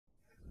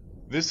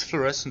This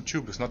fluorescent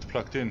tube is not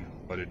plugged in,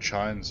 but it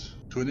shines.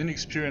 To an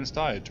inexperienced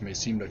eye it may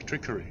seem like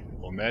trickery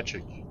or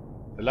magic.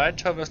 The light,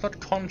 however, is not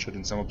conjured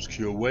in some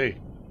obscure way.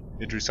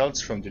 It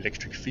results from the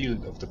electric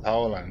field of the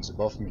power lines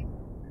above me.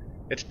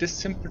 Yet this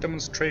simple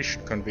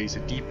demonstration conveys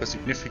a deeper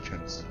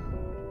significance,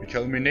 a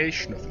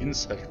culmination of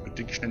insight,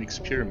 prediction and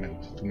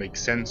experiment to make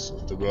sense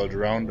of the world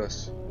around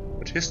us.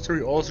 But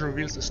history also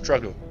reveals a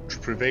struggle to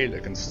prevail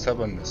against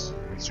stubbornness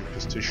and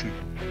superstition.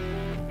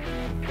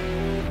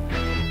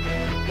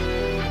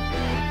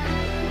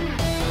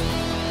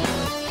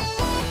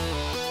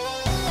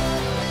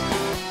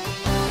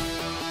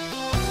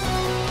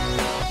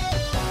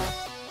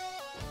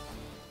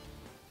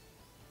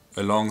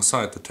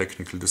 Alongside the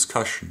technical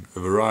discussion, a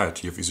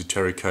variety of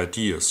esoteric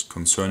ideas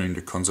concerning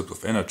the concept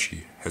of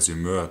energy has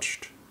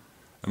emerged.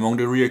 Among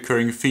the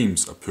recurring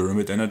themes are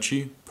pyramid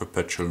energy,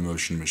 perpetual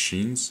motion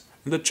machines,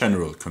 and a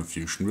general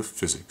confusion with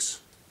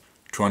physics.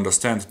 To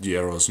understand the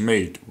errors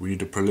made, we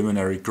need a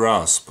preliminary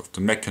grasp of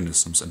the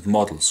mechanisms and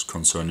models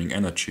concerning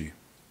energy.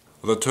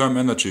 The term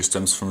energy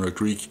stems from the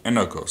Greek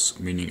energos,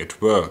 meaning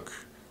at work.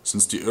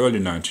 Since the early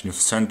 19th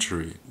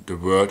century, the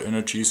word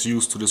energy is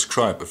used to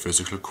describe a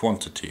physical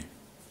quantity.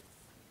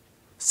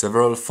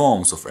 Several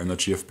forms of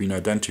energy have been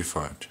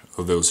identified.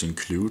 Those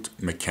include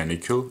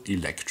mechanical,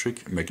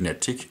 electric,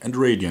 magnetic and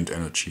radiant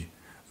energy,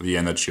 the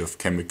energy of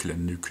chemical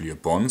and nuclear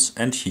bonds,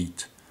 and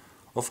heat.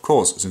 Of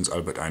course, since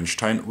Albert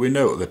Einstein, we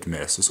know that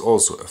mass is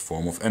also a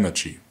form of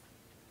energy.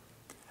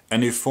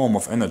 Any form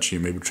of energy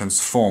may be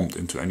transformed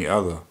into any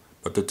other,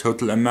 but the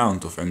total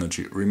amount of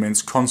energy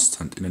remains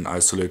constant in an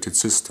isolated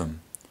system.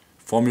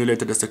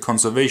 Formulated as the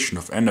conservation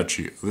of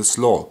energy, this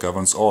law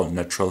governs all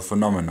natural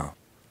phenomena.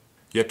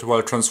 Yet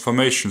while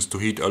transformations to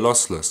heat are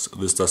lossless,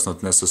 this does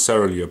not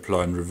necessarily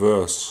apply in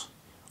reverse.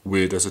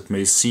 Weird as it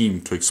may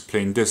seem, to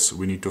explain this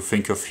we need to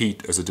think of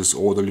heat as a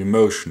disorderly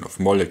motion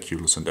of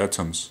molecules and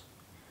atoms.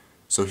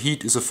 So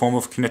heat is a form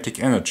of kinetic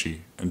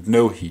energy, and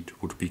no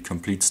heat would be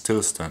complete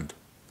stillstand.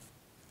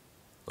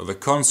 The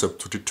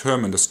concept to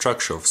determine the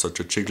structure of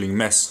such a jiggling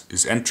mess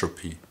is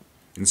entropy.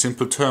 In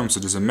simple terms,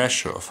 it is a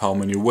measure of how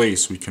many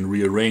ways we can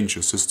rearrange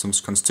a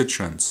system's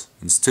constituents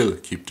and still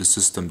keep the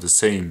system the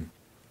same.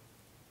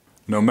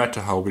 No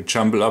matter how we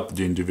jumble up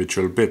the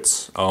individual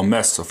bits, our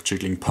mass of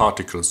jiggling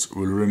particles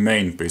will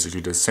remain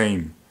basically the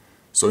same.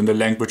 So in the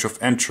language of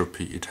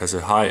entropy, it has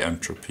a high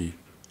entropy.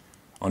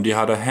 On the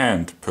other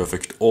hand,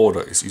 perfect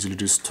order is easily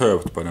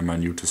disturbed by the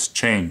minutest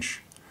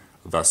change.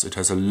 Thus it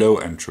has a low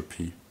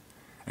entropy.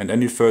 And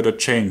any further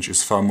change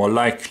is far more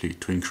likely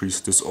to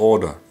increase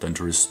disorder than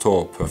to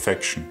restore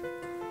perfection.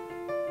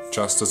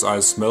 Just as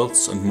ice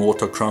melts and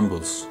mortar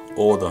crumbles,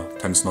 order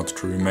tends not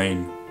to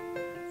remain.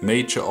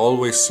 Nature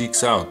always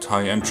seeks out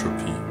high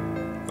entropy.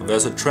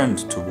 There's a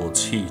trend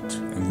towards heat,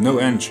 and no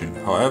engine,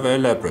 however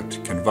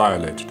elaborate, can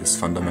violate this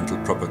fundamental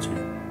property.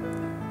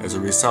 As a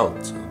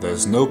result, there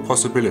is no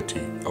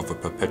possibility of a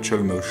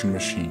perpetual motion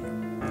machine.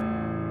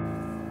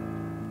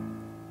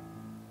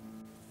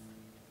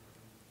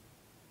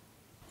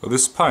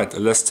 Despite a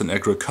less than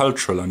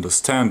agricultural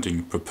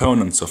understanding,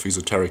 proponents of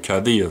esoteric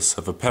ideas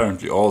have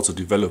apparently also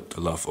developed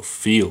a love of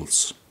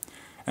fields.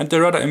 And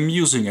their rather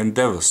amusing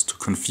endeavors to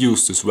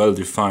confuse this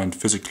well-defined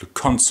physical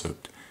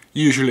concept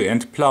usually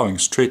end plowing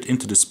straight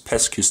into this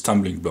pesky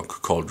stumbling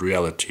block called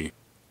reality.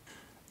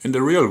 In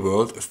the real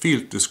world, a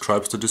field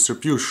describes the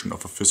distribution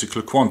of a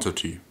physical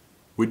quantity.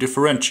 We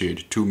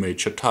differentiate two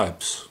major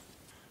types.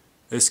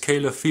 A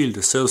scalar field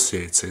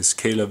associates a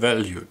scalar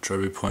value to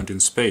every point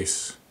in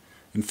space.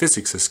 In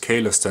physics, a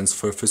scalar stands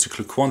for a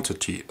physical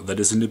quantity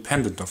that is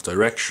independent of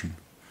direction,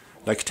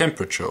 like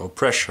temperature or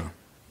pressure.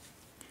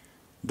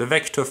 The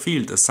vector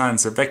field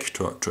assigns a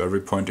vector to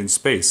every point in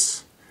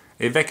space.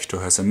 A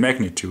vector has a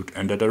magnitude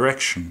and a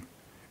direction.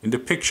 In the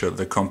picture,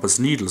 the compass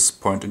needles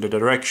point in the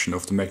direction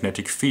of the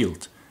magnetic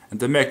field, and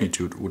the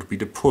magnitude would be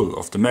the pull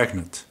of the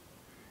magnet.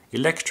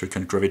 Electric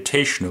and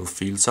gravitational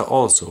fields are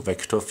also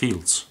vector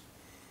fields.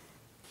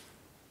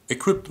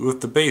 Equipped with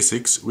the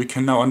basics, we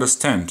can now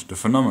understand the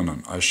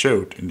phenomenon I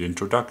showed in the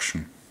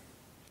introduction.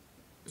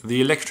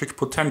 The electric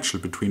potential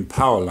between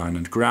power line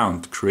and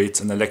ground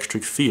creates an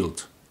electric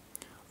field.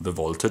 The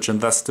voltage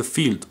and thus the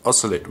field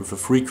oscillate with a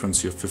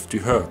frequency of 50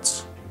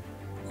 Hz.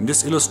 In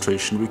this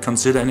illustration we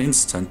consider an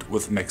instant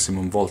with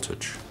maximum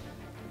voltage.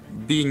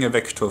 Being a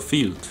vector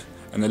field,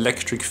 an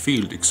electric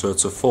field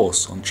exerts a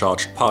force on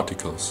charged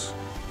particles.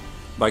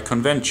 By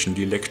convention,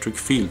 the electric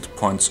field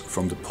points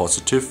from the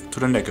positive to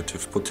the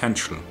negative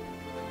potential.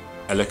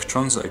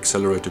 Electrons are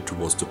accelerated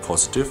towards the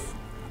positive,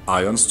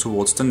 ions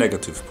towards the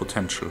negative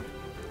potential.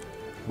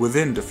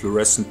 Within the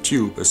fluorescent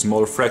tube, a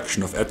small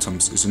fraction of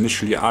atoms is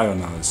initially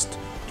ionized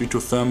due to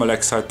thermal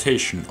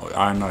excitation or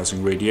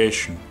ionizing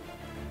radiation.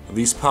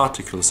 These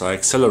particles are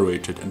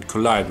accelerated and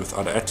collide with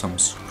other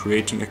atoms,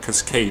 creating a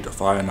cascade of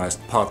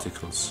ionized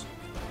particles.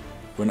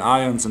 When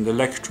ions and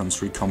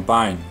electrons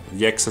recombine,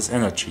 the excess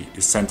energy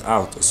is sent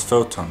out as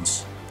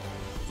photons.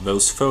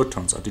 Those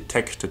photons are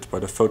detected by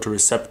the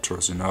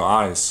photoreceptors in our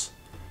eyes,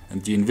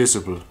 and the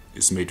invisible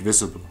is made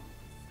visible.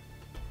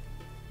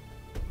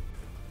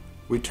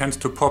 We tend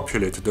to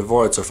populate the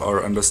voids of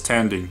our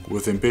understanding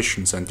with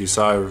ambitions and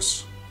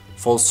desires.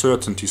 False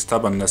certainty,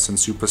 stubbornness and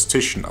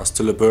superstition are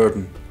still a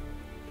burden.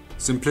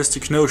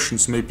 Simplistic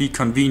notions may be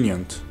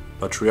convenient,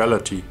 but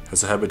reality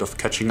has a habit of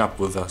catching up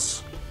with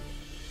us.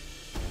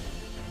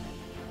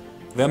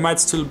 There might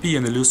still be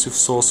an elusive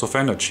source of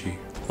energy,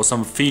 or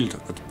some field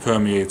that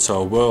permeates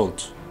our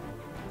world.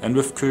 And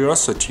with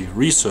curiosity,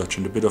 research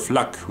and a bit of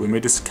luck, we may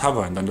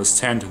discover and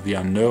understand the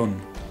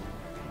unknown.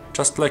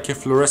 Just like a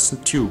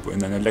fluorescent tube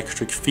in an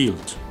electric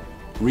field,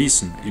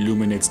 reason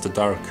illuminates the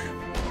dark.